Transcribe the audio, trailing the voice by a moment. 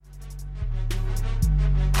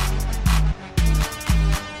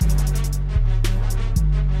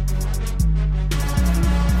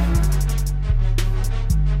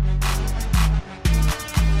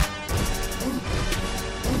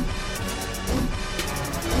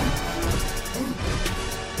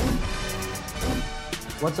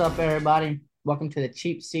What's up, everybody? Welcome to the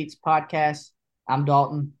Cheap Seats podcast. I'm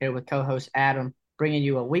Dalton here with co-host Adam, bringing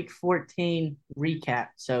you a Week 14 recap.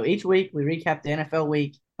 So each week we recap the NFL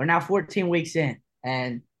week. We're now 14 weeks in,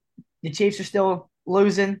 and the Chiefs are still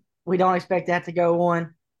losing. We don't expect that to go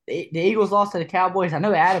on. The Eagles lost to the Cowboys. I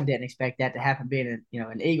know Adam didn't expect that to happen, being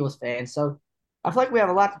an Eagles fan. So I feel like we have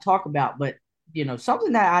a lot to talk about. But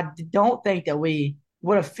something that I don't think that we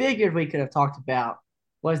would have figured we could have talked about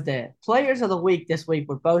was the players of the week this week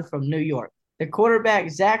were both from New York. The quarterback,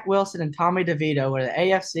 Zach Wilson and Tommy DeVito, were the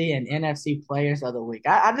AFC and NFC players of the week.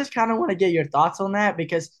 I just kind of want to get your thoughts on that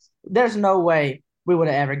because there's no way we would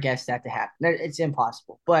have ever guessed that to happen. It's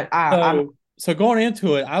impossible. But I'm So going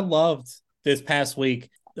into it, I loved this past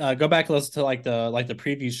week. Go back and listen to the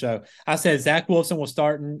preview show. I said Zach Wilson was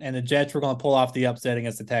starting, and the Jets were going to pull off the upset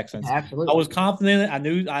against the Texans. I absolutely. was confident.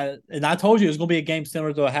 I told you it was going to be a game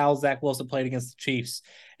similar to how Zach Wilson played against the Chiefs,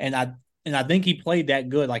 and I think he played that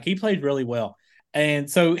good. Like he played really well. And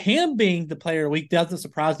so him being the player of the week doesn't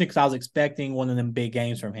surprise me because I was expecting one of them big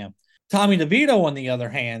games from him. Tommy DeVito, on the other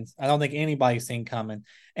hand, I don't think anybody's seen coming.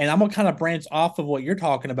 And I'm gonna kind of branch off of what you're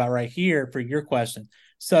talking about right here for your question.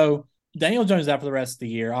 So Daniel Jones out for the rest of the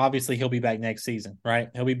year. Obviously, he'll be back next season, right?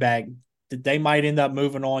 He'll be back. They might end up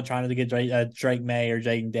moving on, trying to get Drake May or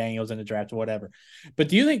Jaden Daniels in the draft or whatever. But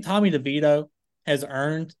do you think Tommy DeVito has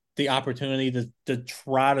earned the opportunity to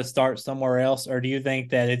try to start somewhere else, or do you think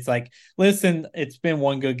that it's like, listen, it's been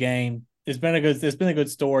one good game, it's been a good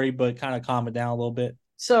story, but kind of calm it down a little bit?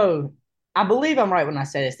 So I believe I'm right when I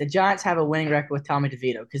say this. The Giants have a winning record with Tommy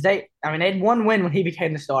DeVito because they had one win when he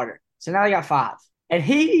became the starter. So now they got five. And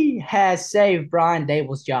he has saved Brian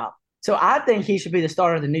Dable's job. So I think he should be the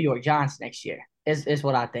starter of the New York Giants next year, is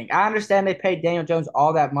what I think. I understand they paid Daniel Jones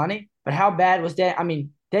all that money, but how bad was that?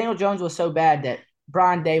 Daniel Jones was so bad that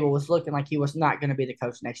Brian Dable was looking like he was not going to be the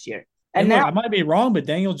coach next year. And And look, now, I might be wrong, but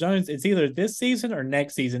Daniel Jones, it's either this season or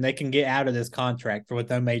next season they can get out of this contract for with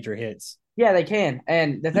no major hits. yeah, they can.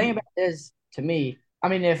 And the thing about it is, to me,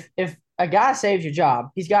 if a guy saves your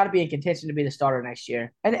job, he's got to be in contention to be the starter next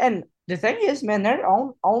year. And the thing is, man, they're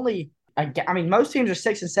only. Most teams are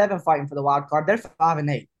 6-7 fighting for the wild card. They're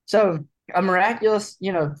 5-8. So a miraculous,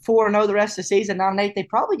 4-0 the rest of the season, 9-8. They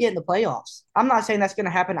probably get in the playoffs. I'm not saying that's going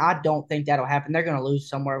to happen. I don't think that'll happen. They're going to lose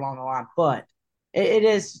somewhere along the line, but it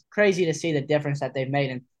is crazy to see the difference that they've made.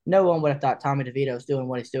 And no one would have thought Tommy DeVito was doing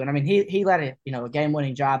what he's doing. He led a game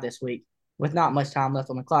winning drive this week with not much time left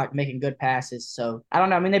on the clock, making good passes. So I don't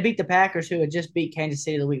know. They beat the Packers, who had just beat Kansas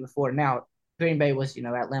City the week before. Now Green Bay was, at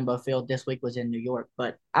Lambeau Field. This week was in New York.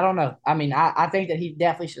 But I don't know. I think that he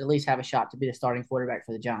definitely should at least have a shot to be the starting quarterback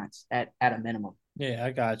for the Giants at a minimum. Yeah,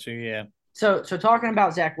 I got you. Yeah. So talking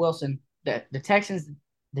about Zach Wilson, the Texans,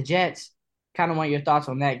 the Jets, kind of want your thoughts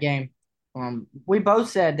on that game. We both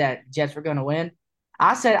said that Jets were going to win.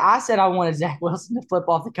 I said I wanted Zach Wilson to flip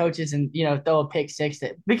off the coaches and throw a pick six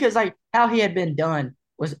because like how he had been done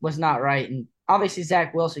was not right, and obviously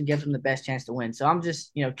Zach Wilson gives him the best chance to win. So I'm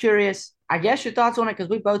just curious. I guess your thoughts on it because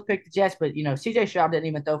we both picked the Jets, but C.J. Stroud didn't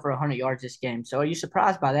even throw for 100 yards this game. So are you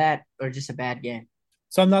surprised by that or just a bad game?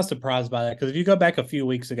 So I'm not surprised by that because if you go back a few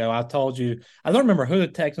weeks ago, I told you I don't remember who the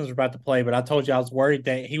Texans were about to play, but I told you I was worried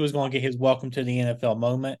that he was going to get his welcome to the NFL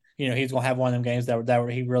moment. He's going to have one of them games that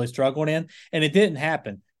he really struggled in, and it didn't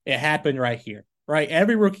happen. It happened right here, right?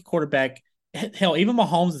 Every rookie quarterback, hell, even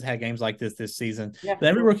Mahomes has had games like this season. Yeah, But for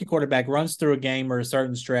every sure. rookie quarterback runs through a game or a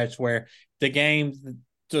certain stretch where the game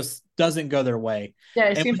just doesn't go their way. Yeah,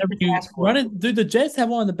 it And seems whenever like a you task for run it. it, dude, the Jets have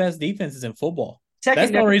one of the best defenses in football. That's the only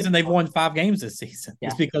Secondary. reason they've won 5 games this season.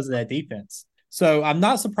 It's Yeah. because of that defense. So I'm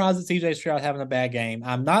not surprised at CJ Stroud having a bad game.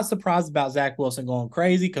 I'm not surprised about Zach Wilson going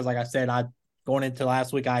crazy because, like I said, going into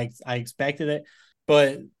last week, I expected it.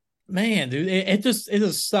 But man, dude, it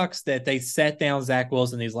just sucks that they sat down Zach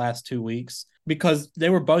Wilson these last 2 weeks because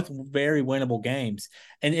they were both very winnable games.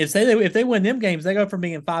 And if they win them games, they go from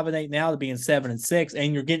being 5-8 now to being 7-6,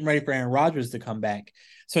 and you're getting ready for Aaron Rodgers to come back.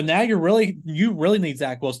 So now you really need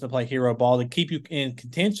Zach Wilson to play hero ball to keep you in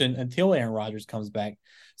contention until Aaron Rodgers comes back.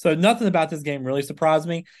 So nothing about this game really surprised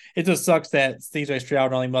me. It just sucks that CJ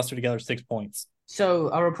Stroud only mustered together 6 points. So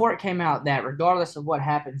a report came out that regardless of what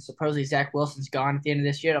happens, supposedly Zach Wilson's gone at the end of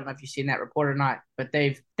this year. I don't know if you've seen that report or not, but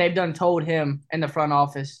they've done told him in the front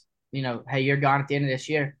office, hey, you're gone at the end of this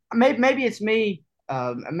year. Maybe it's me.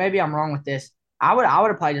 Maybe I'm wrong with this. I would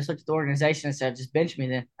have probably just looked at the organization and said, just bench me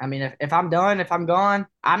then. If I'm done, if I'm gone,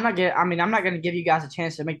 I'm not gonna give you guys a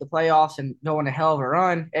chance to make the playoffs and go on a hell of a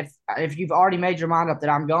run if you've already made your mind up that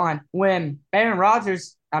I'm gone. When Aaron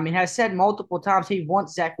Rodgers, has said multiple times he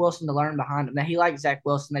wants Zach Wilson to learn behind him, that he likes Zach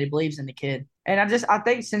Wilson, that he believes in the kid. And I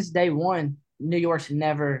think since day one, New York's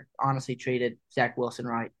never honestly treated Zach Wilson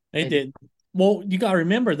right. They did. Well, you got to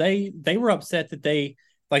remember they were upset that they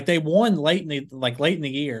won late in the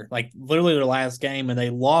year, like literally their last game, and they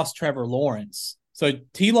lost Trevor Lawrence. So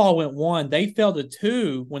T Law went 1. They fell to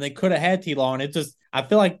 2 when they could have had T Law, and it just I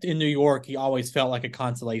feel like in New York he always felt like a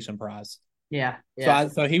consolation prize. Yeah, yeah.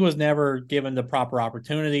 So he was never given the proper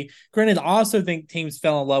opportunity. Granted, I also think teams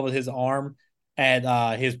fell in love with his arm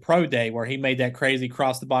at his pro day where he made that crazy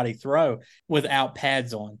cross the body throw without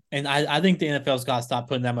pads on. And I think the NFL's got to stop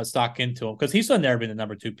putting that much stock into him because he should have never been the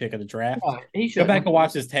number 2 pick of the draft. No, he Go shouldn't back have. and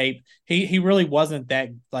watch his tape. He really wasn't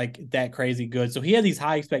that crazy good. So he had these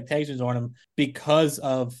high expectations on him because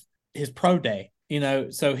of his pro day.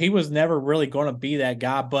 So he was never really going to be that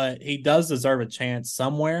guy, but he does deserve a chance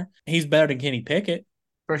somewhere. He's better than Kenny Pickett,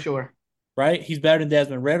 For sure. right? He's better than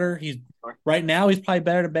Desmond Ritter. He's right now he's probably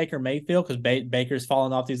better than Baker Mayfield because Baker's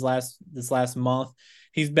fallen off this last month.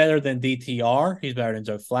 He's better than DTR. He's better than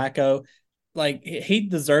Joe Flacco. Like he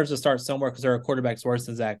deserves to start somewhere because there are quarterbacks worse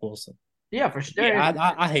than Zach Wilson. Yeah, for sure.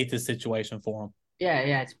 Yeah, I hate this situation for him. Yeah,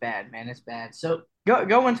 yeah, it's bad, man. It's bad. So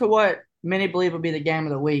go into what many believe will be the game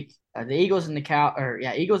of the week. The Eagles and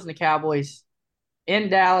Eagles and the Cowboys in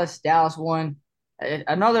Dallas. Dallas won.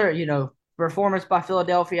 Another, performance by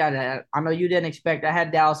Philadelphia. I know you didn't expect. I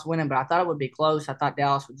had Dallas winning, but I thought it would be close. I thought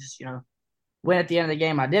Dallas would just, win at the end of the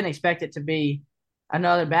game. I didn't expect it to be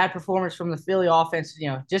another bad performance from the Philly offense.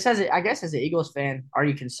 Just I guess as an Eagles fan, are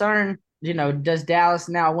you concerned? Does Dallas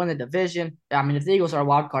now win the division? I mean, if the Eagles are a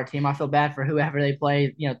wild card team, I feel bad for whoever they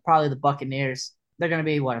play. Probably the Buccaneers. They're going to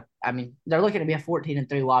be what? I mean, they're looking to be a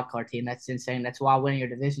 14-3 wild card team. That's insane. That's why winning your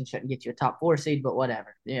division shouldn't get you a top 4 seed, but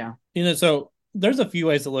whatever. Yeah. So there's a few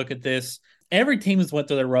ways to look at this. Every team has went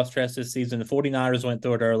through their rough stretch this season. The 49ers went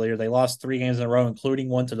through it earlier. They lost 3 games in a row, including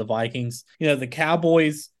one to the Vikings. The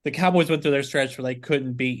Cowboys went through their stretch where they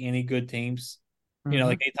couldn't beat any good teams.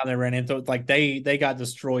 Like anytime they ran into it, like they got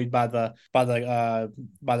destroyed by the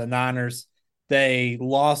Niners. They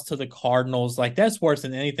lost to the Cardinals. Like that's worse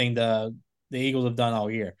than anything the Eagles have done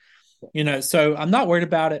all year. So I'm not worried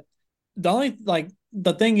about it.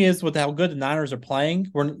 The thing is with how good the Niners are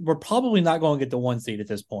playing, we're probably not going to get the 1 seed at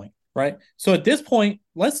this point, right? So at this point,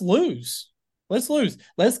 let's lose.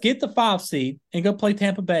 Let's get the 5 seed and go play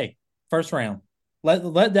Tampa Bay first round.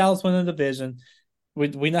 Let Dallas win the division.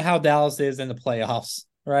 We know how Dallas is in the playoffs,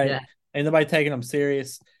 right? Yeah. Ain't nobody taking them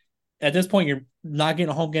serious. At this point, you're not getting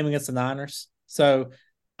a home game against the Niners. So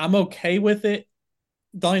I'm okay with it.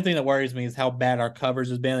 The only thing that worries me is how bad our coverage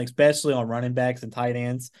has been, especially on running backs and tight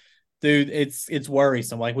ends. Dude, it's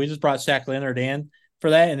worrisome. Like we just brought Shaq Leonard in for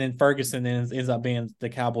that, and then Ferguson ends up being the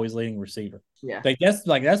Cowboys' leading receiver. Yeah.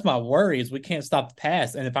 That's my worry is we can't stop the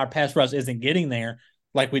pass, and if our pass rush isn't getting there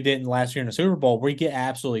like we did last year in the Super Bowl, we get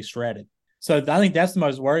absolutely shredded. So I think that's the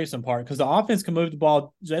most worrisome part because the offense can move the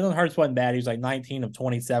ball. Jalen Hurts wasn't bad. He was like 19 of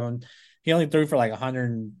 27. He only threw for like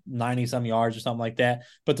 190 some yards or something like that.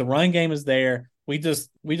 But the run game is there. We just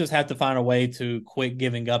have to find a way to quit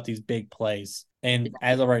giving up these big plays. And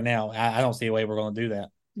as of right now, I don't see a way we're going to do that.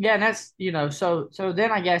 Yeah, and that's so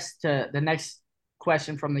then I guess to the next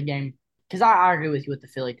question from the game, because I agree with you with the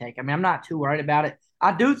Philly take. I mean, I'm not too worried about it.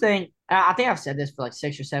 I think I've said this for like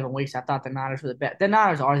 6 or 7 weeks. I thought the Niners were the best. The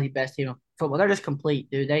Niners are the best team in football. They're just complete,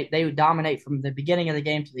 dude. They dominate from the beginning of the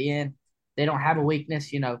game to the end. They don't have a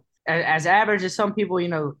weakness, as average as some people,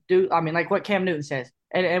 do. I mean, like what Cam Newton says,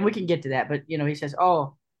 and we can get to that, but he says,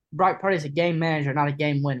 "Oh, Brock Purdy's a game manager, not a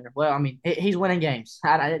game winner." Well, I mean, he's winning games.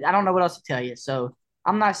 I don't know what else to tell you. So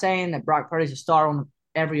I'm not saying that Brock Purdy's a star on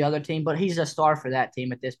every other team, but he's a star for that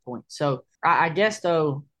team at this point. So I guess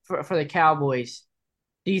though for the Cowboys,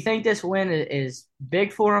 do you think this win is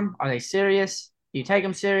big for them? Are they serious? Do you take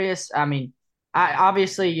them serious? I mean,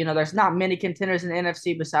 obviously there's not many contenders in the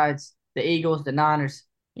NFC besides the Eagles, the Niners.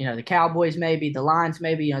 The Cowboys maybe, the Lions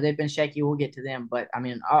maybe. They've been shaky. We'll get to them, but I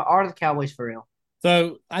mean, are the Cowboys for real?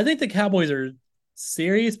 So I think the Cowboys are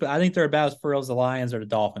serious, but I think they're about as for real as the Lions or the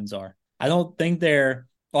Dolphins are. I don't think they're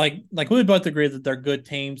like we would both agree that they're good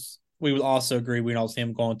teams. We would also agree we don't see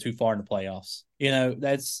them going too far in the playoffs.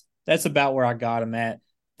 That's about where I got them at.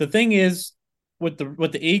 The thing is with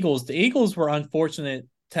the Eagles were unfortunate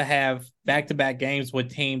to have back-to-back games with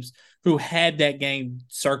teams who had that game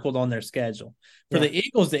circled on their schedule. For the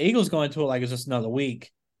Eagles going into it like it's just another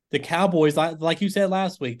week. The Cowboys, like you said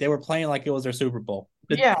last week, they were playing like it was their Super Bowl.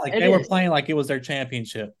 They were playing like it was their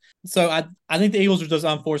championship. So I think the Eagles are just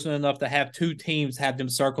unfortunate enough to have 2 teams have them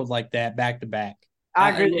circled like that back to back. I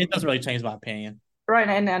agree. It doesn't really change my opinion. Right,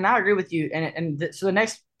 and I agree with you. So the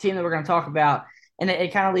next team that we're going to talk about, and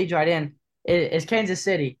it kind of leads right in, is Kansas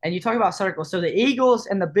City. And you talk about circles. So the Eagles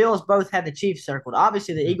and the Bills both had the Chiefs circled.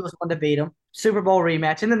 Obviously, the Eagles wanted to beat them. Super Bowl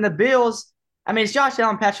rematch. And then the Bills, I mean, it's Josh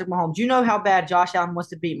Allen, Patrick Mahomes. You know how bad Josh Allen wants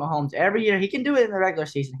to beat Mahomes every year. He can do it in the regular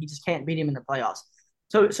season. He just can't beat him in the playoffs.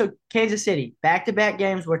 So Kansas City, back-to-back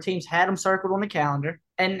games where teams had them circled on the calendar.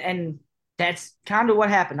 And that's kind of what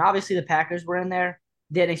happened. Obviously, the Packers were in there.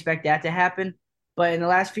 Didn't expect that to happen. But in the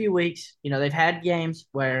last few weeks, they've had games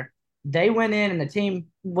where they went in and the team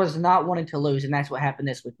was not wanting to lose, and that's what happened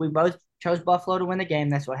this week. We both chose Buffalo to win the game.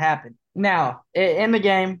 That's what happened. Now, in the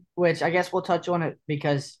game, which I guess we'll touch on it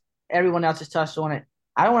because everyone else has touched on it.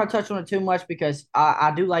 I don't want to touch on it too much because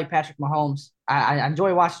I do like Patrick Mahomes. I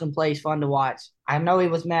enjoy watching him play. He's fun to watch. I know he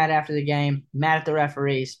was mad after the game, mad at the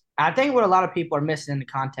referees. I think what a lot of people are missing in the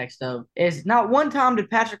context of is not one time did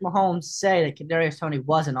Patrick Mahomes say that Kadarius Toney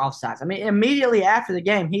wasn't offsides. I mean, immediately after the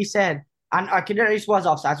game, he said, Kadarius was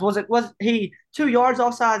offsides. Was he 2 yards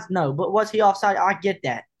offsides? No, but was he offside? I get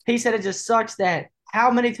that. He said it just sucks that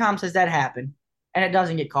how many times has that happened and it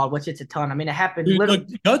doesn't get called, which it's a ton. I mean, it happened Dude, literally.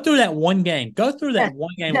 look, go through that one game. Go through Yeah, that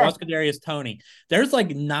one game where yeah, Kadarius Toney. There's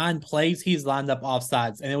like 9 plays he's lined up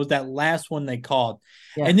offsides, and it was that last one they called.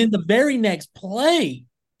 yeah, And then the very next play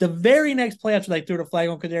after they threw the flag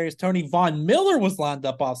on Kadarius Toney, Von Miller was lined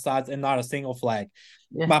up offsides and not a single flag.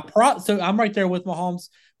 yeah. So I'm right there with Mahomes.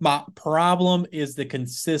 My problem is the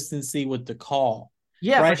consistency with the call.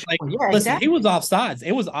 Yeah, for Right? sure. Like, Yeah, listen, he exactly. was offsides.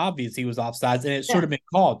 It was obvious he was offsides, and it should Yeah, have been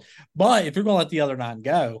called. But if you're going to let the other 9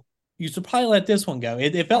 go, you should probably let this one go.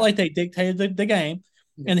 It felt like they dictated the game.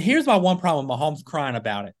 yeah. And here's my one problem: Mahomes crying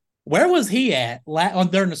about it. Where was he at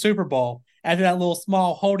during the Super Bowl after that little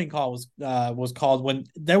small holding call was called when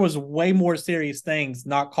there was way more serious things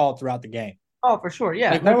not called throughout the game? Oh, for sure.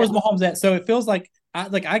 Yeah. Like, where was Mahomes at? So it feels like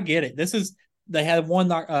I get it. This is they had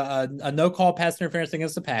a no call pass interference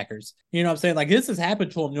against the Packers. You know what I'm saying? Like, this has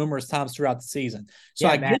happened to him numerous times throughout the season. So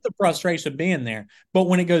Yeah, I man. get the frustration being there, but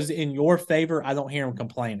when it goes in your favor, I don't hear him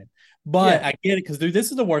complaining. But Yeah. I get it because, dude,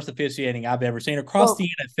 this is the worst officiating I've ever seen across Well, the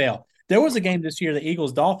NFL. There was a game this year, the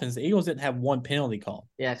Eagles Dolphins. The Eagles didn't have one penalty call.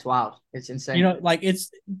 yeah, it's wild. It's insane. Like,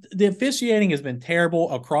 it's the officiating has been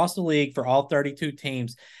terrible across the league for all 32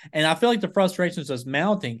 teams. And I feel like the frustration is just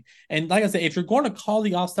mounting. And like I said, if you're going to call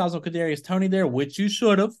the offsides on Kadarius Toney there, which you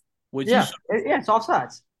should have, Yeah. Yeah, it's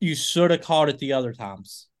offsides. you should have called it the other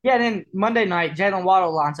times. Yeah, and then Monday night, Jalen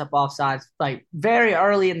Waddle lines up offsides like very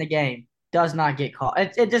early in the game, does not get called.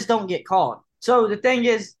 It just don't get called. So the thing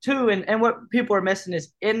is too, and what people are missing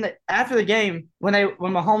is after the game when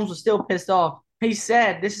Mahomes was still pissed off, he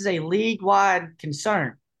said this is a league wide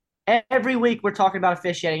concern. Every week we're talking about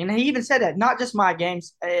officiating, and he even said that not just my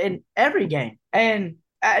games, in every game. And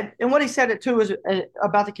what he said it too is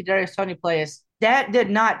about the Kadarius Toney play is that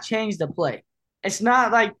did not change the play. It's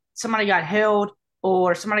not like somebody got held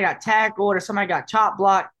or somebody got tackled or somebody got chop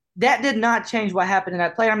blocked. That did not change what happened in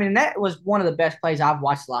that play. I mean, that was one of the best plays I've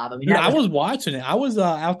watched live. I mean, Dude, that I was was watching it. I was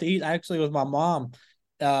out to eat actually with my mom.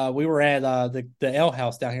 We were at the L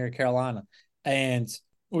House down here in Carolina, and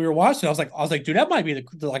we were watching. I was like, dude, that might be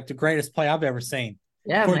the greatest play I've ever seen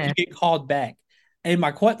yeah, for it man. to get called back. And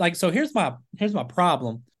so here's my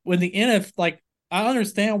problem when the NF like I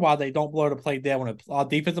understand why they don't blow the play dead when a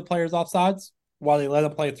defensive player's offsides, why they let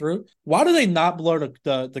them play through. Why do they not blow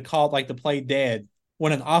the call like the play dead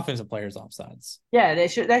when an offensive player's offsides? Yeah, they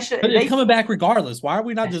should. That should. But it's They coming back regardless. Why are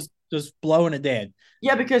we not just blowing it dead?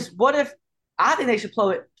 yeah, because what if I think they should blow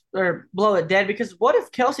it dead? Because what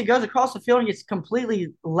if Kelsey goes across the field and gets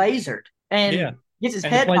completely lasered Yeah, and gets his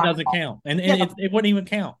and the head play knocked doesn't off? count, and Yeah, it wouldn't even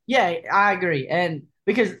count. yeah, I agree. And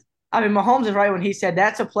because I mean, Mahomes is right when he said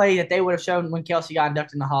that's a play that they would have shown when Kelsey got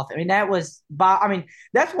inducted in the Hall of Fame. I mean, I mean,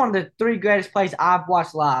 that's one of the 3 greatest plays I've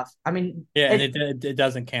watched live. I mean, Yeah, and it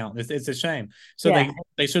doesn't count. It's a shame. So yeah,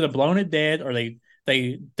 they should have blown it dead, or they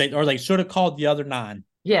should have called the other 9.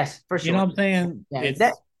 yes, for You know sure. what I'm saying? Yeah,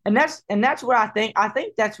 that It's and that's where I think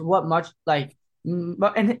that's what much like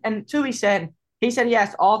and two he said he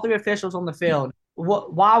asked all 3 officials on the field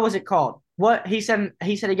why was it called? What he said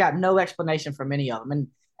he got no explanation from any of them.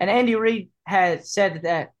 And Andy Reid had said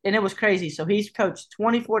that and it was crazy. So he's coached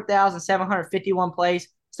 24,751 plays.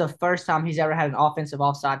 It's the first time he's ever had an offensive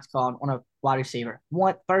offsides called on a wide receiver.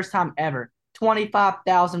 One first time ever.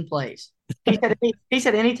 25,000 plays. He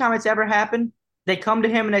said anytime it's ever happened, they come to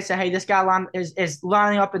him and they say, "Hey, this guy is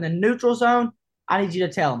lining up in the neutral zone. I need you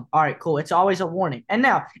to tell him." All right, cool. It's always a warning. And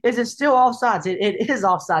now, is it still offsides? It is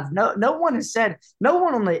offsides. No one has said. No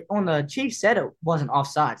one on the Chiefs said it wasn't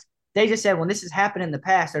offsides. They just said when this has happened in the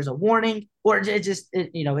past, there's a warning, or why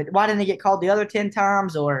didn't it get called the other 10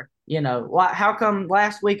 times, or How come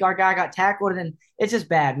last week our guy got tackled? And it's just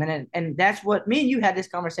bad, man. And that's what me and you had this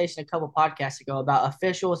conversation a couple podcasts ago about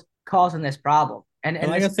officials causing this problem. And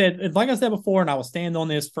And and this, like I said before, and I will stand on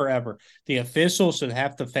this forever, the officials should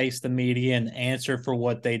have to face the media and answer for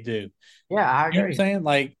what they do. yeah, I You know what I'm agree. saying?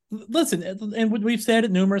 Like, listen, and we've said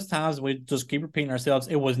it numerous times. We just keep repeating ourselves.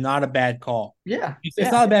 It was not a bad call. Yeah, It's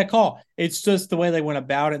yeah, not a bad call. It's just the way they went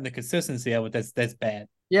about it and the consistency of it that's bad.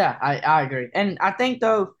 yeah. I agree. And I think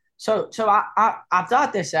though, I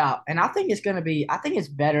thought this out, and I think it's gonna be. I think it's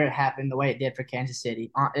better it happened the way it did for Kansas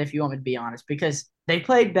City, if you want me to be honest, because they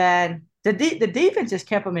played bad. The defense just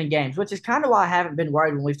kept them in games, which is kind of why I haven't been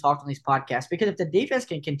worried when we've talked on these podcasts. Because if the defense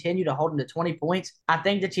can continue to hold them to 20 points, I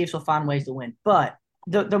think the Chiefs will find ways to win. But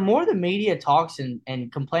the more the media talks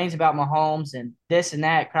and complains about Mahomes and this and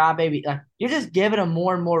that, crybaby, like you're just giving them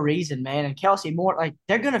more and more reason, man. And Kelsey more, like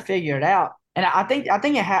they're gonna figure it out. And I think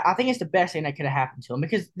it's the best thing that could have happened to them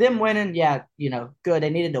because them winning, yeah, good. They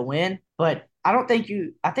needed to win, but I don't think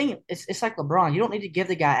you. I think it's like LeBron. You don't need to give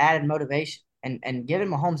the guy added motivation and giving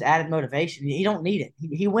Mahomes added motivation. You don't need it.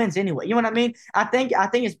 He wins anyway. You know what I mean? I think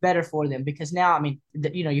it's better for them because now, I mean,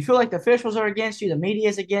 you feel like the officials are against you, the media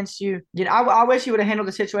is against you. I wish he would have handled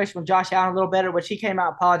the situation with Josh Allen a little better, which he came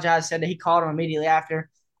out, apologized, said that he called him immediately after.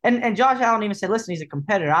 And Josh Allen even said, "Listen, he's a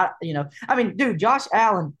competitor." I mean, dude, Josh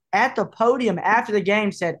Allen at the podium after the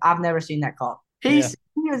game said, "I've never seen that call." Yeah.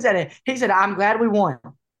 He even said it. He said, "I'm glad we won,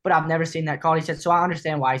 but I've never seen that call." He said, "So I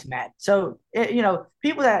understand why he's mad." So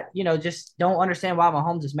people that just don't understand why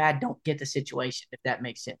Mahomes is mad don't get the situation, if that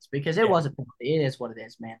makes sense, because it Yeah. was a penalty. It is what it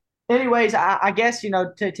is, man. Anyways, I guess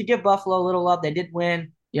to give Buffalo a little love, they did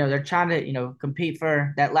win. They're trying to compete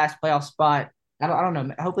for that last playoff spot. I don't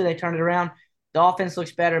know. Hopefully they turn it around. The offense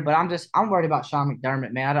looks better, but I'm worried about Sean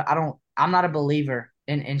McDermott, man. I'm not a believer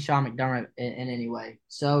in Sean McDermott in any way.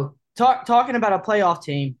 So talking about a playoff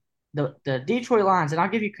team, the Detroit Lions, and I'll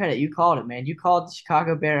give you credit. You called it, man. You called the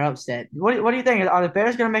Chicago Bear upset. What do you think? Are the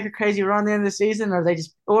Bears going to make a crazy run at the end of the season,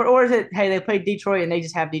 or or is it, hey, they played Detroit and they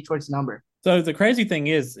just have Detroit's number? So the crazy thing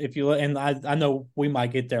is, if you and I know we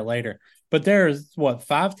might get there later, but there's what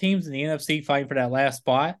 5 teams in the NFC fighting for that last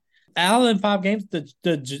spot. Out of them 5 games,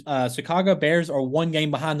 the Chicago Bears are 1 game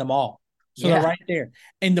behind them all, so they're Yeah, right there.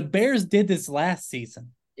 And the Bears did this last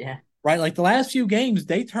season, yeah. right? Like the last few games,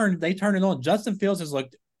 they turned it on. Justin Fields has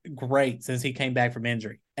looked great since he came back from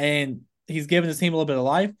injury, and he's given his team a little bit of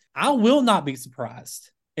life. I will not be surprised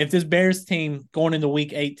if this Bears team going into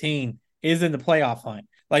Week 18 is in the playoff hunt.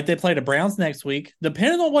 Like they play the Browns next week,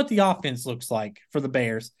 depending on what the offense looks like for the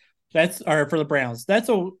Bears. That's or for the Browns. That's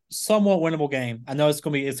a somewhat winnable game. I know it's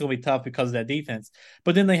gonna be tough because of that defense.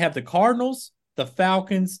 But then they have the Cardinals, the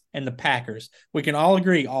Falcons, and the Packers. We can all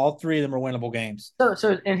agree all 3 of them are winnable games.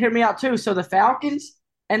 And hear me out too. So the Falcons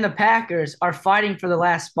and the Packers are fighting for the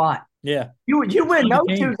last spot. Yeah. You It's win one of those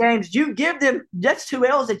the two teams. games, you give them that's 2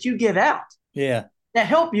 L's that you give out Yeah. that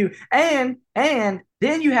help you, and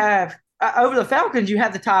then you have over the Falcons you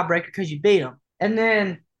have the tiebreaker because you beat them, and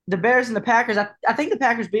then the Bears and the Packers. I think the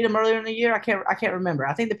Packers beat them earlier in the year. I can't remember.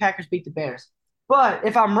 I think the Packers beat the Bears, but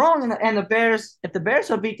if I'm wrong, and the Bears if the Bears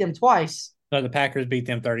will beat them twice, No, the Packers beat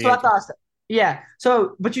them so I 38. thought, yeah.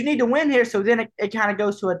 So, but you need to win here. So then it kind of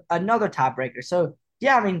goes to another tiebreaker. So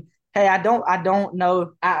yeah, I mean, hey, I don't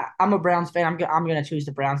know. I'm a Browns fan. I'm gonna choose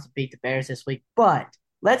the Browns to beat the Bears this week. But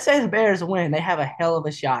let's say the Bears win, they have a hell of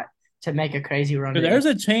a shot to make a crazy run But to the end.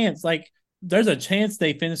 there's a chance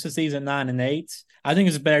they finish the season 9-8. I think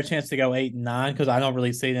it's a better chance to go 8-9 because I don't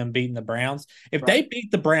really see them beating the Browns. If Right. they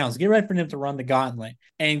beat the Browns, get ready for them to run the gauntlet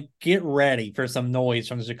and get ready for some noise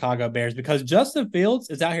from the Chicago Bears because Justin Fields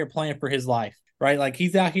is out here playing for his life, right? Like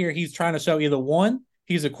he's out here, he's trying to show either one,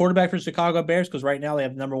 he's a quarterback for Chicago Bears because right now they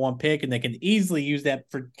have the number 1 pick and they can easily use that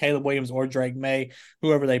for Caleb Williams or Drake May,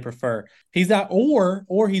 whoever they prefer. He's out, or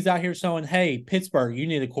he's out here showing, hey, Pittsburgh, you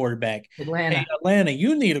need a quarterback. Hey, Atlanta, Atlanta,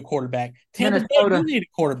 you need a quarterback. Tampa Bay, you Minnesota, need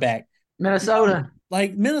a quarterback. Minnesota.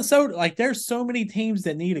 Like Minnesota, like there's so many teams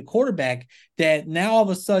that need a quarterback that now all of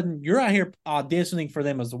a sudden you're out here auditioning for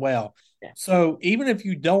them as well. Yeah. So even if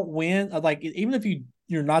you don't win, like even if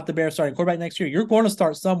you're not the Bears starting quarterback next year, you're going to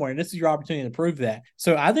start somewhere, and this is your opportunity to prove that.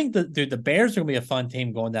 So I think the Bears are going to be a fun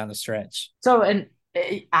team going down the stretch. So and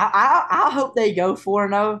I hope they go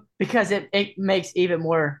 4-0 because it makes even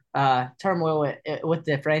more turmoil with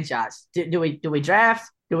the franchise. Do we draft?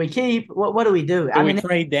 Do we keep? What do we do? Do I we mean,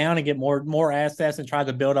 trade down and get more assets and try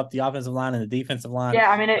to build up the offensive line and the defensive line? yeah,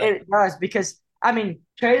 I mean But it does because I mean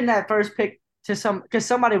trading that first pick to because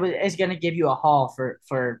somebody is going to give you a haul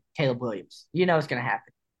for Caleb Williams. You know it's going to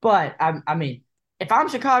happen. But I mean, if I'm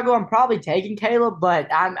Chicago, I'm probably taking Caleb. But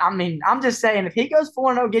I mean, I'm just saying if he goes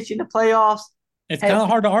 4-0, gets you in the playoffs, It's Hey, kind of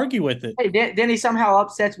hard to argue with it. hey, then he somehow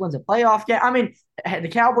upsets, wins a playoff game. I mean, the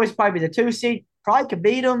Cowboys probably be the 2 seed, probably could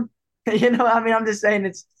beat them. I mean, I'm just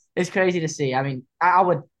saying it's crazy to see. I mean, I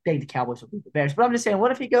would think the Cowboys would beat the Bears, but I'm just saying,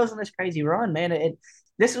 what if he goes on this crazy run, man?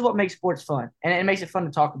 This is what makes sports fun, and it makes it fun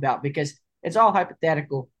to talk about because it's all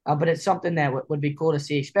hypothetical, but it's something that would be cool to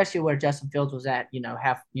see, especially where Justin Fields was at.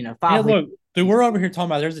 Have Yeah, 5 weeks. look, dude, we're over here talking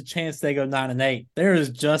about there's a chance they go 9-8. There is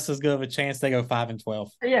just as good of a chance they go 5-12.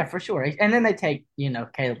 Yeah, for sure. And then they take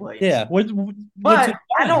Caleb Williams. Yeah, which is But I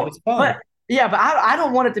fine. don't. It's fun. But yeah, but I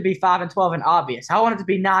don't want it to be 5-12 and obvious. I want it to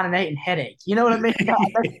be 9-8 and headache. You know what I mean?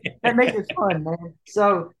 That makes it fun, man.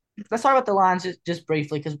 So let's talk about the Lions just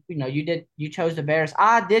briefly because you chose the Bears.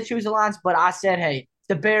 I did choose the Lions, but I said, hey, if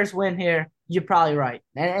the Bears win here, you're probably right,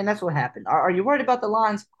 and that's what happened. Are you worried about the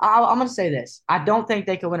Lions? I'm going to say this: I don't think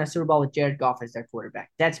they could win a Super Bowl with Jared Goff as their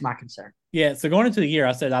quarterback. That's my concern. Yeah, so going into the year,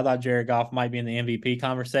 I said I thought Jared Goff might be in the MVP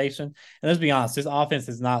conversation. And let's be honest, this offense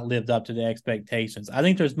has not lived up to the expectations. I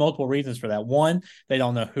think there's multiple reasons for that. One, they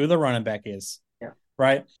don't know who the running back is. Yeah.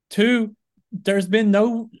 Right. Two, there's been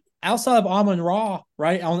no outside of Amon-Ra,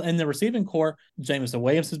 right? In the receiving core, Jameson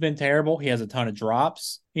Williams has been terrible. He has a ton of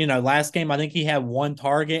drops. Last game, I think he had one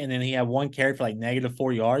target and then he had one carry for like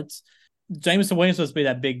 -4 yards. Jameson Williams supposed to be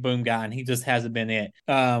that big boom guy, and he just hasn't been it.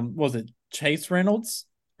 Was it Chase Reynolds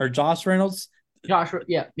or Josh Reynolds?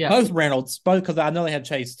 Yeah. Both Reynolds, both because I know they have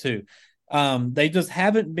Chase too. They just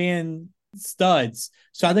haven't been studs.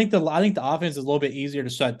 So I think the offense is a little bit easier to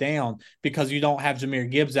shut down because you don't have Jahmyr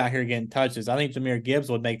Gibbs out here getting touches. I think Jahmyr Gibbs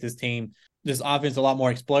would make this offense a lot more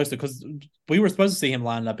explosive because we were supposed to see him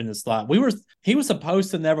lining up in the slot. He was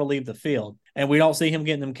supposed to never leave the field, and we don't see him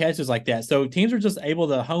getting them catches like that. So teams are just able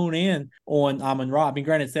to hone in on Amon-Ra. I mean,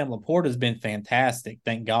 granted, Sam Laporta has been fantastic.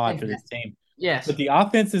 Thank God for this team. Yes. But the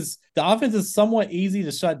offense is somewhat easy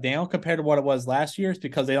to shut down compared to what it was last year. It's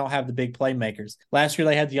because they don't have the big playmakers. Last year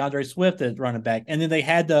they had DeAndre Swift at running back, and then they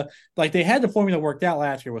had the formula worked out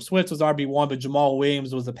last year where Swift was RB1, but Jamal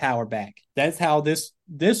Williams was a power back. That's how this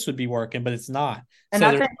should be working, but it's not. And so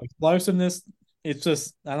I there's think explosiveness. It's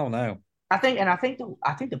just I don't know. I think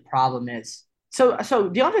the problem is so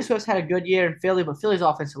DeAndre Swift had a good year in Philly, but Philly's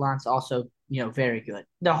offensive line is also very good.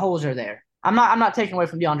 The holes are there. I'm not taking away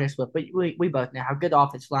from DeAndre Swift, but we both know how good the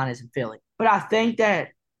offensive line is in Philly. But I think that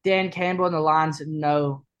Dan Campbell and the Lions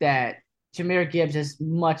know that Jahmyr Gibbs is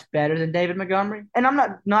much better than David Montgomery. And I'm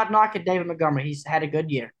not knocking David Montgomery. He's had a good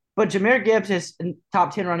year. But Jahmyr Gibbs is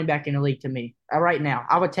top 10 running back in the league to me right now.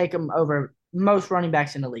 I would take him over most running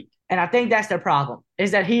backs in the league. And I think that's their problem,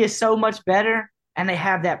 is that he is so much better, and they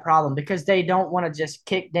have that problem because they don't want to just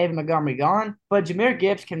kick David Montgomery gone. But Jahmyr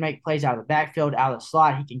Gibbs can make plays out of the backfield, out of the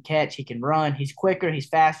slot. He can catch, he can run, he's quicker, he's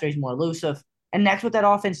faster, he's more elusive. And that's what that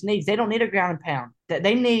offense needs. They don't need a ground and pound.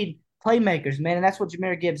 They need playmakers, man, and that's what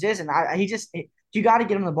Jahmyr Gibbs is. And you got to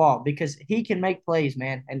get him the ball because he can make plays,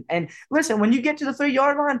 man. And listen, when you get to the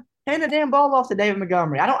 3-yard line, hand the damn ball off to David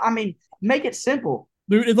Montgomery. Make it simple.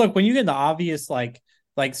 Dude, look, when you get the obvious like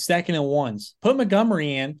second and ones, put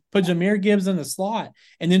Montgomery in, put Jahmyr Gibbs in the slot,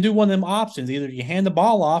 and then do one of them options. Either you hand the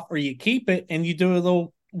ball off or you keep it and you do a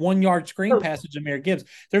little 1-yard screen pass to Jahmyr Gibbs.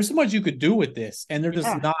 There's so much you could do with this, and they're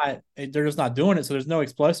just not doing it. So there's no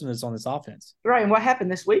explosiveness on this offense. Right. And what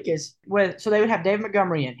happened this week is so they would have David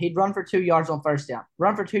Montgomery in. He'd run for 2 yards on first down,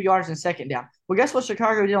 run for 2 yards on second down. Well, guess what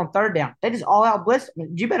Chicago did on third down? They just all out blitzed.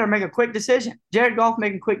 You better make a quick decision. Jared Goff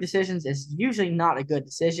making quick decisions is usually not a good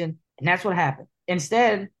decision, and that's what happened.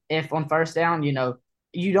 Instead, if on first down, you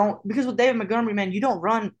don't, because with David Montgomery, man, you don't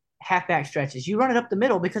run halfback stretches. You run it up the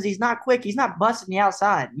middle because he's not quick. He's not busting the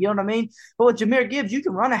outside. You know what I mean? But with Jahmyr Gibbs, you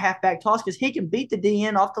can run a halfback toss because he can beat the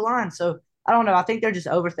DN off the line. So I don't know. I think they're just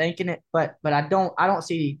overthinking it, but I don't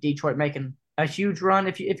see Detroit making a huge run.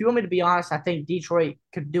 If you want me to be honest, I think Detroit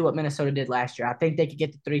could do what Minnesota did last year. I think they could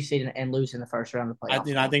get the 3 seed and lose in the first round of the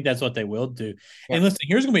playoffs. I think that's what they will do. Yeah. And listen,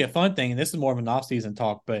 here's going to be a fun thing, and this is more of an off-season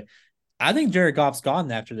talk, but I think Jared Goff's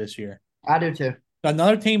gone after this year. I do too.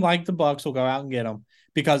 Another team like the Bucs will go out and get him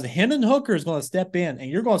because Hendon Hooker is going to step in, and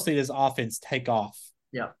you're going to see this offense take off.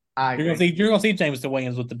 Yeah, I agree. You're going to see Jameson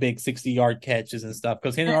Williams with the big 60-yard catches and stuff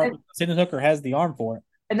because Hendon Hooker has the arm for it.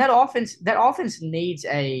 And that offense needs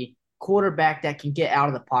a quarterback that can get out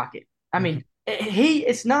of the pocket. I mean,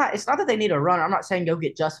 it's not that they need a runner. I'm not saying go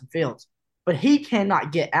get Justin Fields, but he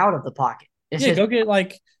cannot get out of the pocket. Go get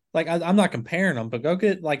I'm not comparing them, but go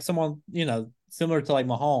get like someone similar to like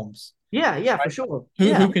Mahomes. Yeah, right? For sure.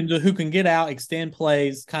 Who can get out, extend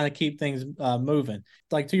plays, kind of keep things moving.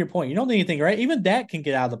 Like to your point, you don't need anything, right? Even Dak can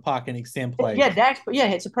get out of the pocket and extend plays. Yeah,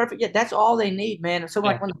 it's a perfect. Yeah, that's all they need, man. So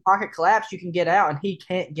like when the pocket collapses, you can get out, and he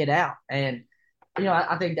can't get out, and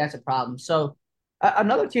I think that's a problem. So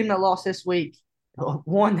another team that lost this week,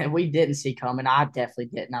 one that we didn't see coming. I definitely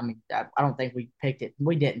didn't. I mean, I don't think we picked it.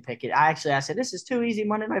 We didn't pick it. I said this is too easy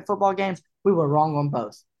Monday Night Football games. We were wrong on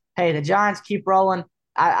both. Hey, the Giants keep rolling.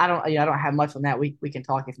 I don't I don't have much on that. We can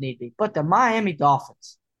talk if need be. But the Miami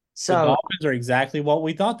Dolphins. The So Dolphins are exactly what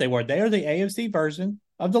we thought they were. They are the AFC version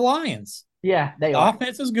of the Lions. yeah, they The are.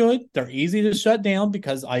 offense is good. They're easy to shut down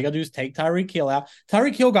because all you gotta do is take Tyreek Hill out.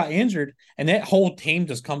 Tyreek Hill got injured, and that whole team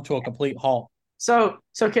just come to a complete halt. So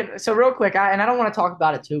real quick, I don't want to talk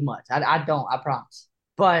about it too much. I don't, I promise.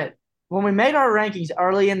 But when we made our rankings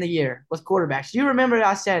early in the year with quarterbacks, you remember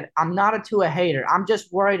I said I'm not a Tua hater. I'm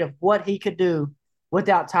just worried of what he could do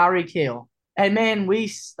without Tyreek Hill. And man,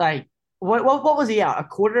 we like what was he out? A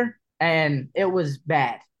quarter, and it was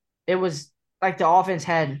bad. It was like the offense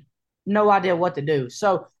had no idea what to do.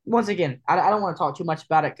 So once again, I don't want to talk too much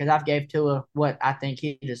about it because I've gave Tua what I think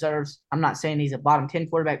he deserves. I'm not saying he's a bottom 10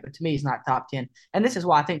 quarterback, but to me, he's not top 10. And this is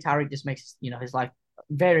why I think Tyreek just makes his life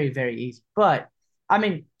very, very easy. But I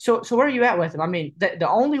mean, so where are you at with him? I mean, the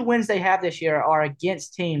only wins they have this year are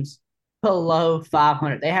against teams below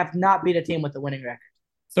 500. They have not beat a team with a winning record.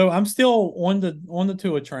 So I'm still on the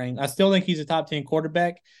Tua train. I still think he's a top 10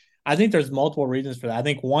 quarterback. I think there's multiple reasons for that. I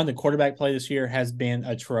think one, the quarterback play this year has been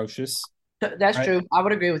atrocious. That's Right? true. I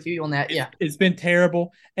would agree with you on that. It's, Yeah. it's been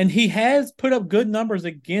terrible. And he has put up good numbers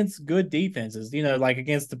against good defenses. Like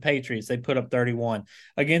against the Patriots, they put up 31.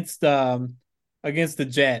 Against the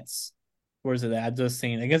Jets, where's it at? I just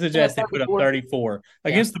seen against the Yeah, Jets, they put up 34. 34.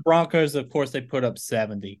 Yeah. Against the Broncos, of course, they put up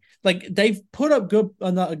 70. Like they've put up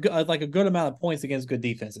like a good amount of points against good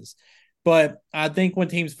defenses. But I think when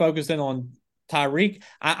teams focus in on Tyreek,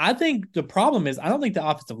 I think the problem is I don't think the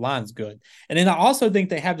offensive line's good. And then I also think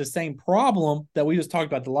they have the same problem that we just talked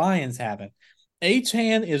about the Lions having.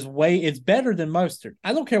 Achan it's better than Mostert.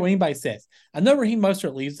 I don't care what anybody says. I know Raheem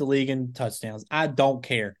Mostert leads the league in touchdowns. I don't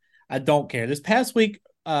care. I don't care. This past week,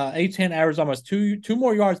 Achan averaged almost two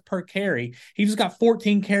more yards per carry. He just got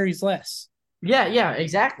 14 carries less. Yeah, yeah,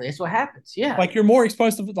 exactly. That's what happens. Yeah. Like you're more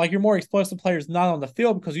explosive players not on the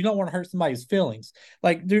field because you don't want to hurt somebody's feelings.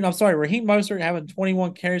 Like, dude, I'm sorry, Raheem Mostert having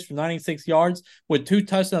 21 carries for 96 yards with 2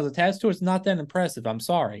 touchdowns attached to it's not that impressive. I'm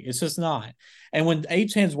sorry, it's just not. And when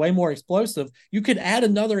Achan's way more explosive, you could add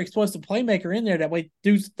another explosive playmaker in there. That way,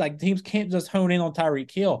 dudes like teams can't just hone in on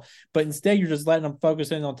Tyreek Hill, but instead you're just letting them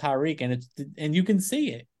focus in on Tyreek, and you can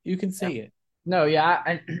see it. You can Yeah. see it. No, yeah.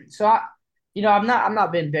 I'm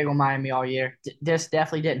not been big on Miami all year. This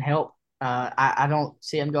definitely didn't help. I don't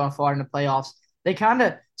see them going far in the playoffs. They kind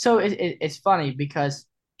of so it's funny because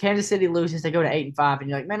Kansas City loses, they go to 8-5, and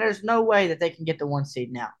you're like, man, there's no way that they can get the 1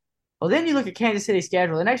 seed now. Well, then you look at Kansas City's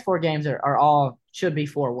schedule. The next 4 games are all should be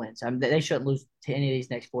 4 wins. I mean, they shouldn't lose to any of these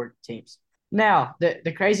next 4 teams. Now,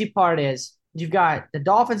 the crazy part is you've got the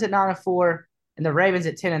Dolphins at 9-4 and the Ravens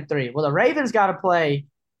at 10-3. Well, the Ravens got to play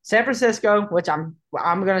San Francisco, which I'm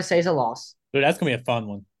gonna say is a loss. Dude, that's gonna be a fun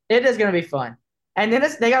one. It is gonna be fun. And then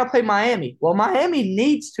they got to play Miami. Well, Miami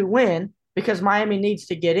needs to win because Miami needs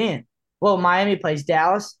to get in. Well, Miami plays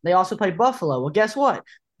Dallas. They also play Buffalo. Well, guess what?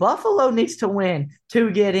 Buffalo needs to win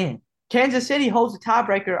to get in. Kansas City holds the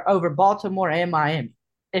tiebreaker over Baltimore and Miami.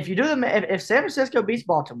 If you do if San Francisco beats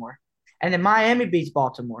Baltimore, and then Miami beats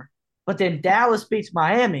Baltimore, but then Dallas beats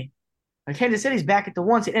Miami, Kansas City's back at the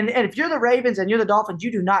 1 seed. And if you're the Ravens and you're the Dolphins,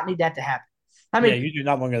 you do not need that to happen. I Yeah, mean, you do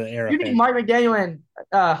not want to go to the you need Arrowhead. Mike McDaniel and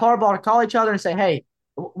Harbaugh to call each other and say, hey,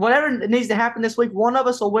 whatever needs to happen this week, one of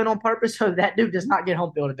us will win on purpose so that dude does not get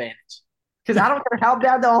home field advantage. Because I don't care how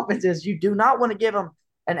bad the offense is, you do not want to give them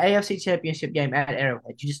an AFC championship game at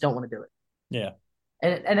Arrowhead. You just don't want to do it. Yeah.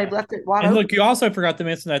 And they've left it wide And open. look, you also forgot to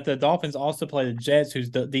mention that the Dolphins also play the Jets, whose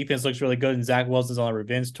defense looks really good, and Zach Wilson's on a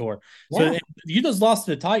revenge tour. So Yeah. you just lost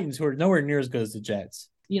to the Titans, who are nowhere near as good as the Jets.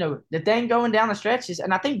 The thing going down the stretches,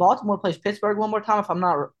 and I think Baltimore plays Pittsburgh one more time if I'm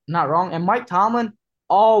not wrong. And Mike Tomlin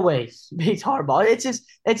always beats Harbaugh.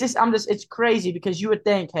 It's crazy because you would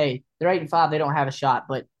think, hey, they're 8-5, they don't have a shot,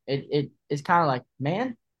 but it's kind of like,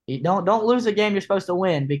 man, you don't lose a game you're supposed to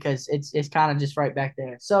win because it's kind of just right back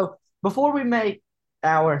there. So before we make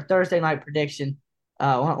our Thursday night prediction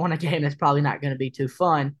on a game that's probably not going to be too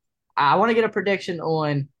fun, I want to get a prediction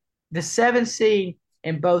on the 7 seed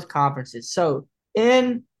in both conferences. So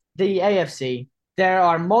in the AFC, there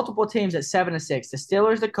are multiple teams at 7-6: the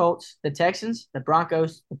Steelers, the Colts, the Texans, the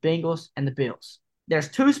Broncos, the Bengals, and the Bills. There's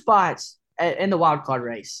 2 spots in the wild card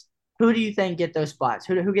race. Who do you think get those spots?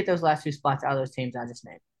 Who get those last 2 spots out of those teams I just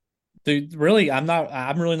named? Dude, really,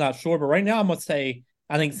 I'm really not sure, but right now I'm gonna say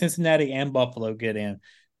I think Cincinnati and Buffalo get in.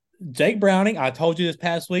 Jake Browning, I told you this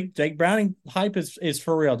past week, Jake Browning hype is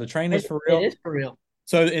for real. The train is for It real. is for real.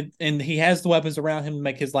 And he has the weapons around him to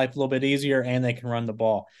make his life a little bit easier, and they can run the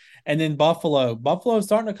ball. And then Buffalo is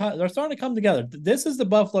starting to they're starting to come together. This is the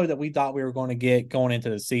Buffalo that we thought we were going to get going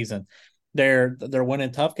into the season. They're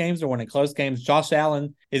winning tough games, they're winning close games. Josh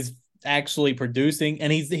Allen is actually producing,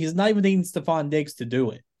 and he's not even needing Stephon Diggs to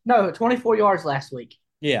do it. No, 24 yards last week.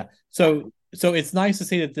 Yeah. So it's nice to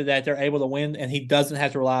see that they're able to win, and he doesn't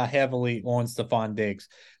have to rely heavily on Stephon Diggs.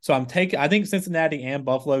 So I think Cincinnati and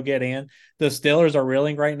Buffalo get in. The Steelers are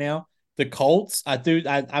reeling right now. The Colts, I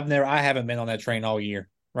haven't been on that train all year.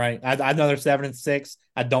 Right. I know they're 7-6.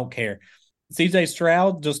 I don't care. CJ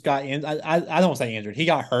Stroud just got in. I don't say injured. He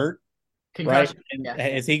got hurt. Concussion. Right. And Yeah.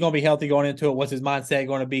 is he going to be healthy going into it? What's his mindset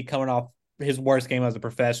going to be coming off his worst game as a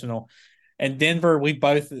professional? And Denver,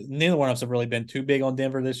 neither one of us have really been too big on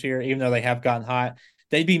Denver this year, even though they have gotten hot.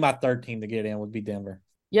 They'd be my third team to get in, would be Denver.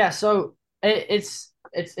 Yeah, so it's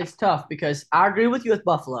tough because I agree with you with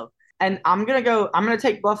Buffalo. And I'm gonna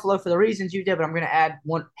take Buffalo for the reasons you did, but I'm gonna add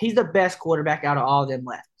one. He's the best quarterback out of all of them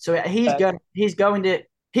left. So he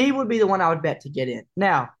would be the one I would bet to get in.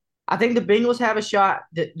 Now, I think the Bengals have a shot.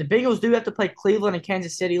 The Bengals do have to play Cleveland and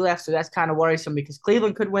Kansas City left, so that's kind of worrisome because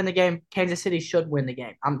Cleveland could win the game. Kansas City should win the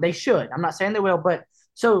game. They should. I'm not saying they will, but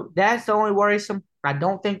so that's the only worrisome. I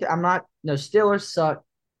don't think that I'm not. No, Steelers suck.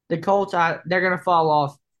 The Colts, they're gonna fall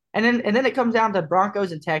off. And then it comes down to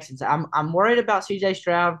Broncos and Texans. I'm worried about CJ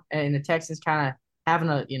Stroud and the Texans kind of having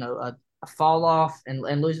a fall off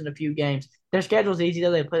and losing a few games. Their schedule's easy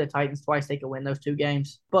though. They play the Titans twice. They could win those two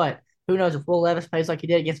games. But who knows if Will Levis plays like he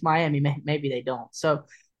did against Miami? Maybe they don't. So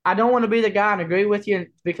I don't want to be the guy and agree with you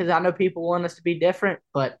because I know people want us to be different.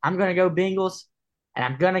 But I'm going to go Bengals and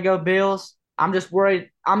I'm going to go Bills. I'm just worried.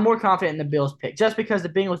 I'm more confident in the Bills pick just because the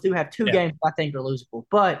Bengals do have two Yeah. games I think are losable.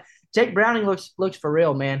 But Jake Browning looks for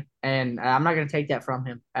real, man, and I'm not going to take that from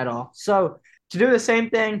him at all. So to do the same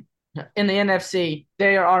thing in the NFC,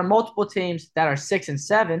 there are multiple teams that are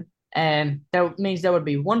 6-7, and that means there would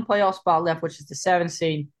be one playoff spot left, which is the 7th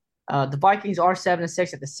seed. The Vikings are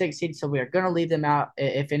 7-6 at the 6th seed, so we are going to leave them out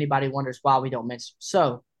if anybody wonders why we don't mention them.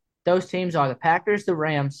 So those teams are the Packers, the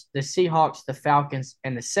Rams, the Seahawks, the Falcons,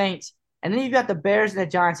 and the Saints. And then you've got the Bears and the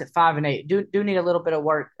Giants at 5-8. Do need a little bit of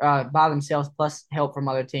work by themselves, plus help from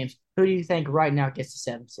other teams. Who do you think right now gets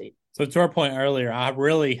the 7th seed? So to our point earlier, I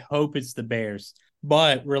really hope it's the Bears,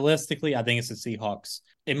 but realistically, I think it's the Seahawks.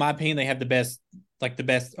 In my opinion, they have the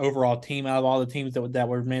best overall team out of all the teams that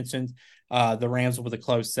were mentioned. The Rams with a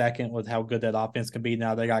close second with how good that offense can be.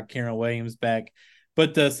 Now they got Karen Williams back.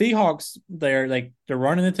 But the Seahawks, they're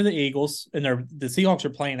running into the Eagles, and the Seahawks are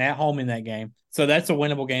playing at home in that game, so that's a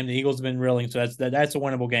winnable game. The Eagles have been reeling, so that's a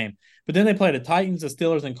winnable game. But then they play the Titans, the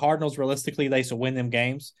Steelers, and Cardinals. Realistically, they should win them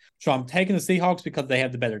games. So I'm taking the Seahawks because they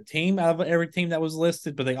have the better team out of every team that was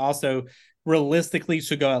listed, but they also realistically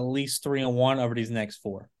should go at least 3-1 over these next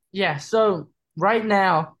four. Yeah. So right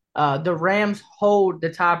now, the Rams hold the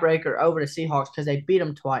tiebreaker over the Seahawks because they beat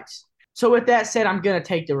them twice. So with that said, I'm going to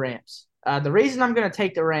take the Rams. The reason I'm going to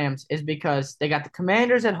take the Rams is because they got the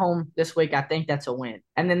Commanders at home this week. I think that's a win.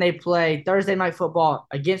 And then they play Thursday Night Football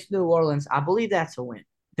against New Orleans. I believe that's a win.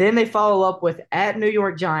 Then they follow up with at New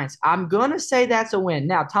York Giants. I'm going to say that's a win.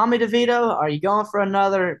 Now, Tommy DeVito, are you going for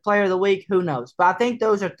another Player of the Week? Who knows? But I think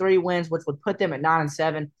those are 3 wins, which would put them at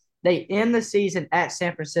 9-7. They end the season at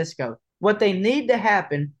San Francisco. What they need to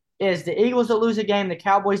happen is the Eagles to lose a game, the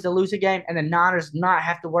Cowboys to lose a game, and the Niners not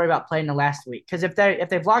have to worry about playing the last week. Because if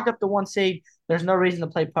they've locked up the 1 seed, there's no reason to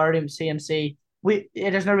play Purdy and CMC.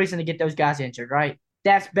 There's no reason to get those guys injured, right?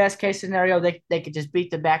 That's best case scenario. They could just beat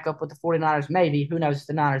the backup with the 49ers, maybe. Who knows?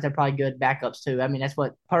 The Niners, they're probably good backups too. I mean, that's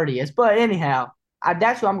what Purdy is. But anyhow,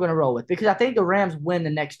 that's what I'm going to roll with because I think the Rams win the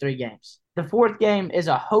next 3 games. The 4th game is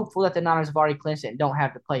a hopeful that the Niners have already clinched it and don't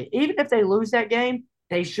have to play. Even if they lose that game,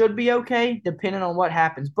 they should be okay, depending on what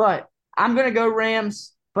happens. But I'm going to go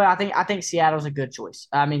Rams, but I think Seattle's a good choice.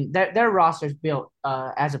 I mean, their roster's built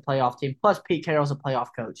as a playoff team. Plus, Pete Carroll's a playoff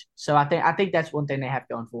coach, so I think that's one thing they have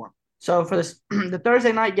going for them. So for this the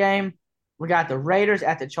Thursday night game, we got the Raiders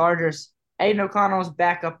at the Chargers. Aiden O'Connell's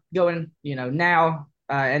back up going, now,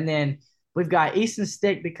 and then we've got Easton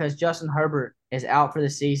Stick because Justin Herbert is out for the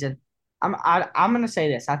season. I'm going to say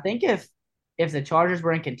this. I think if the Chargers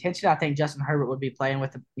were in contention, I think Justin Herbert would be playing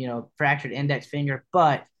with a fractured index finger,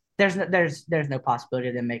 but there's no possibility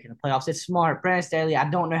of them making the playoffs. It's smart. Brandon Staley, I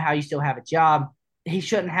don't know how you still have a job. He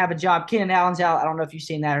shouldn't have a job. Keenan Allen's out. I don't know if you've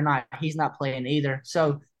seen that or not. He's not playing either.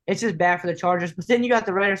 So it's just bad for the Chargers. But then you got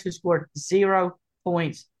the Raiders who scored 0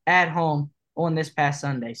 points at home on this past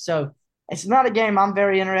Sunday. So it's not a game I'm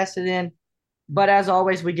very interested in. But as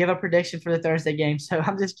always, we give a prediction for the Thursday game. So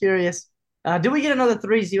I'm just curious. Do we get another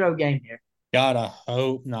 3-0 game here? Gotta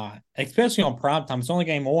hope not, especially on prime time. It's only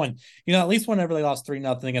game one. At least whenever they lost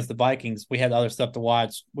 3-0 against the Vikings, we had other stuff to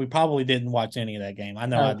watch. We probably didn't watch any of that game. I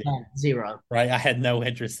know I No, did. none, zero. Right? I had no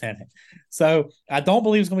interest in it. So I don't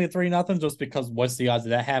believe it's going to be a 3-0 just because what's the odds of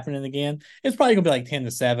that happening again? It's probably going to be like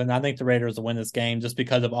 10-7. I think the Raiders will win this game just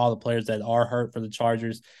because of all the players that are hurt for the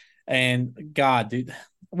Chargers. And God, dude,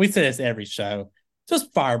 we say this every show.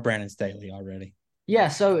 Just fire Brandon Staley already. Yeah.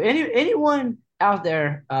 So anyone out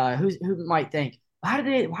there who might think, why do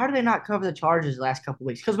they not cover the Chargers the last couple of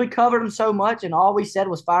weeks? Because we covered them so much, and all we said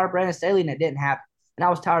was fire Brandon Staley, and it didn't happen. And I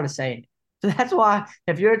was tired of saying it. So that's why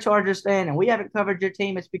if you're a Chargers fan and we haven't covered your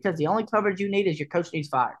team, it's because the only coverage you need is your coach needs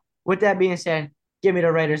fired. With that being said, give me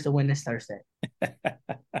the Raiders to win this Thursday.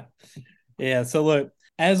 Yeah. So look,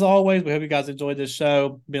 as always, we hope you guys enjoyed this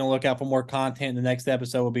show. Be on the lookout for more content. The next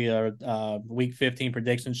episode will be a week 15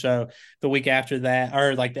 prediction show. The week after that,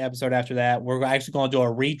 or like the episode after that, we're actually going to do a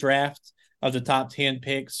redraft of the top 10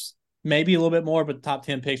 picks, maybe a little bit more, but the top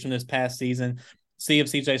 10 picks from this past season. See if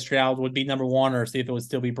CJ Stroud would be number one, or see if it would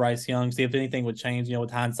still be Bryce Young. See if anything would change.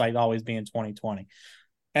 With hindsight always being 2020.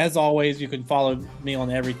 As always, you can follow me on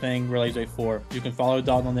everything, RelayJ4. You can follow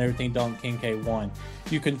Dalton on everything, Dalton King K1.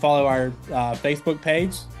 You can follow our Facebook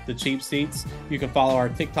page, The Cheap Seats. You can follow our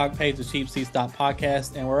TikTok page, The Cheap Seats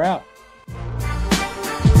Podcast, and we're out.